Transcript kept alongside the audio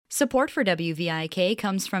Support for WVIK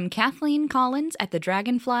comes from Kathleen Collins at the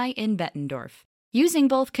Dragonfly in Bettendorf, using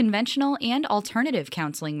both conventional and alternative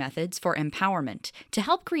counseling methods for empowerment to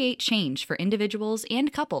help create change for individuals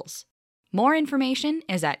and couples. More information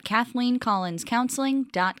is at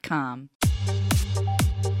KathleenCollinsCounseling.com.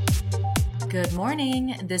 Good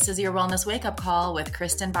morning. This is your Wellness Wake-Up Call with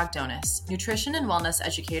Kristen Bogdonis, nutrition and wellness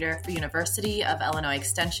educator for University of Illinois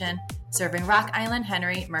Extension, serving Rock Island,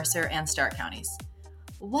 Henry, Mercer, and Stark counties.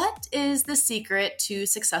 What is the secret to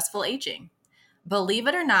successful aging? Believe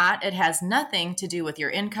it or not, it has nothing to do with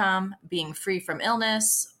your income, being free from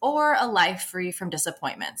illness, or a life free from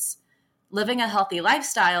disappointments. Living a healthy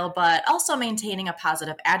lifestyle, but also maintaining a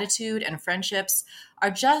positive attitude and friendships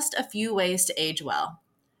are just a few ways to age well.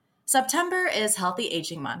 September is Healthy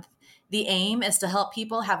Aging Month. The aim is to help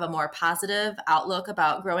people have a more positive outlook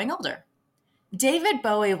about growing older. David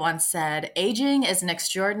Bowie once said, "Aging is an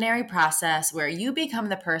extraordinary process where you become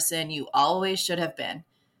the person you always should have been."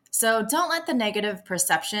 So don't let the negative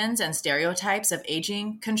perceptions and stereotypes of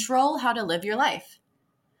aging control how to live your life.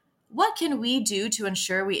 What can we do to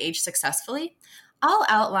ensure we age successfully? I'll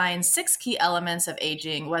outline 6 key elements of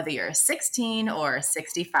aging, whether you're 16 or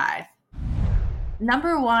 65.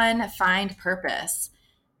 Number 1, find purpose.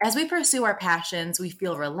 As we pursue our passions, we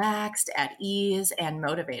feel relaxed, at ease, and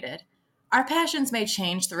motivated. Our passions may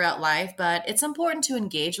change throughout life, but it's important to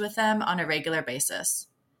engage with them on a regular basis.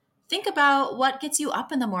 Think about what gets you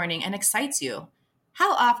up in the morning and excites you.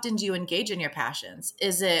 How often do you engage in your passions?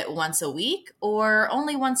 Is it once a week or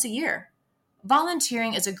only once a year?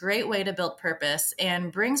 Volunteering is a great way to build purpose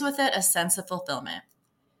and brings with it a sense of fulfillment.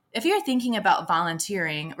 If you're thinking about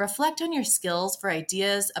volunteering, reflect on your skills for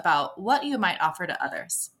ideas about what you might offer to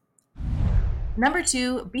others. Number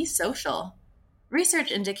 2, be social.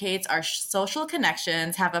 Research indicates our social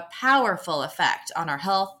connections have a powerful effect on our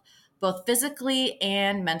health, both physically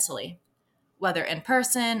and mentally. Whether in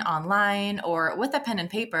person, online, or with a pen and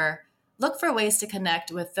paper, look for ways to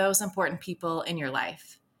connect with those important people in your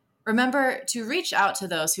life. Remember to reach out to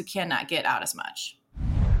those who cannot get out as much.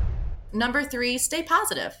 Number 3, stay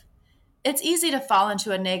positive. It's easy to fall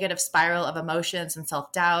into a negative spiral of emotions and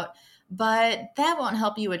self-doubt, but that won't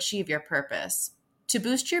help you achieve your purpose. To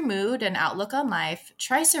boost your mood and outlook on life,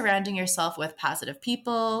 try surrounding yourself with positive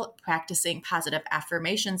people, practicing positive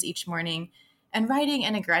affirmations each morning, and writing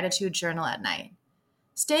in a gratitude journal at night.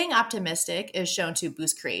 Staying optimistic is shown to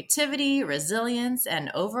boost creativity, resilience, and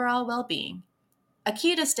overall well-being. A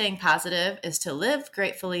key to staying positive is to live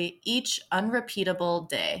gratefully each unrepeatable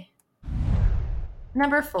day.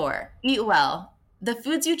 Number 4, eat well. The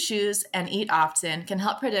foods you choose and eat often can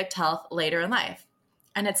help predict health later in life.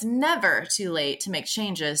 And it's never too late to make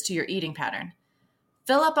changes to your eating pattern.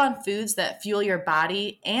 Fill up on foods that fuel your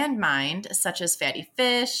body and mind, such as fatty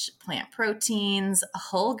fish, plant proteins,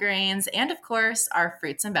 whole grains, and of course, our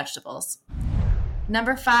fruits and vegetables.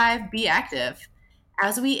 Number 5, be active.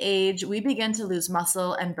 As we age, we begin to lose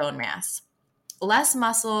muscle and bone mass. Less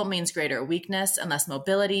muscle means greater weakness and less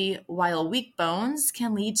mobility, while weak bones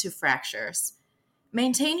can lead to fractures.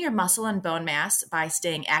 Maintain your muscle and bone mass by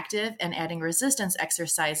staying active and adding resistance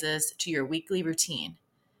exercises to your weekly routine.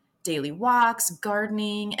 Daily walks,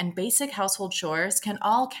 gardening, and basic household chores can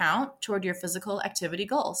all count toward your physical activity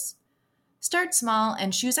goals. Start small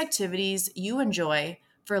and choose activities you enjoy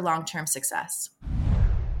for long-term success.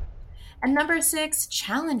 And number 6,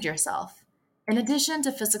 challenge yourself. In addition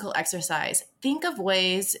to physical exercise, think of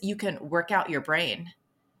ways you can work out your brain.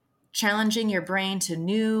 Challenging your brain to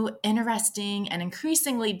new, interesting, and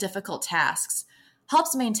increasingly difficult tasks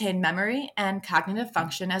helps maintain memory and cognitive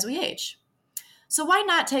function as we age. So why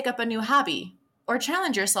not take up a new hobby or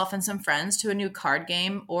challenge yourself and some friends to a new card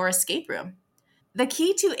game or escape room? The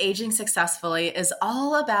key to aging successfully is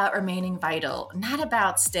all about remaining vital, not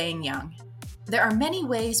about staying young. There are many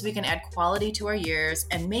ways we can add quality to our years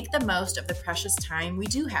and make the most of the precious time we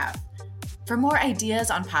do have. For more ideas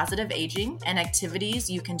on positive aging and activities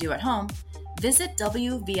you can do at home, visit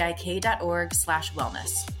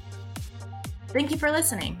wvik.org/wellness. Thank you for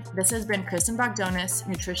listening. This has been Kristen Bogdonis,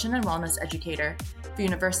 nutrition and wellness educator for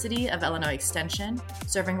University of Illinois Extension,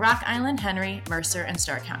 serving Rock Island, Henry, Mercer, and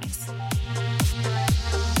Stark counties.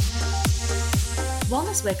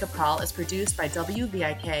 Wellness Wake Up Call is produced by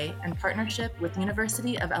WVIK in partnership with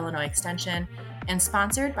University of Illinois Extension and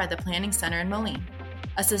sponsored by the Planning Center in Moline,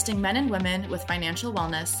 assisting men and women with financial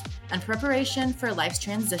wellness and preparation for life's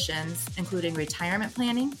transitions, including retirement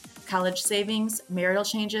planning, college savings, marital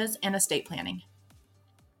changes, and estate planning.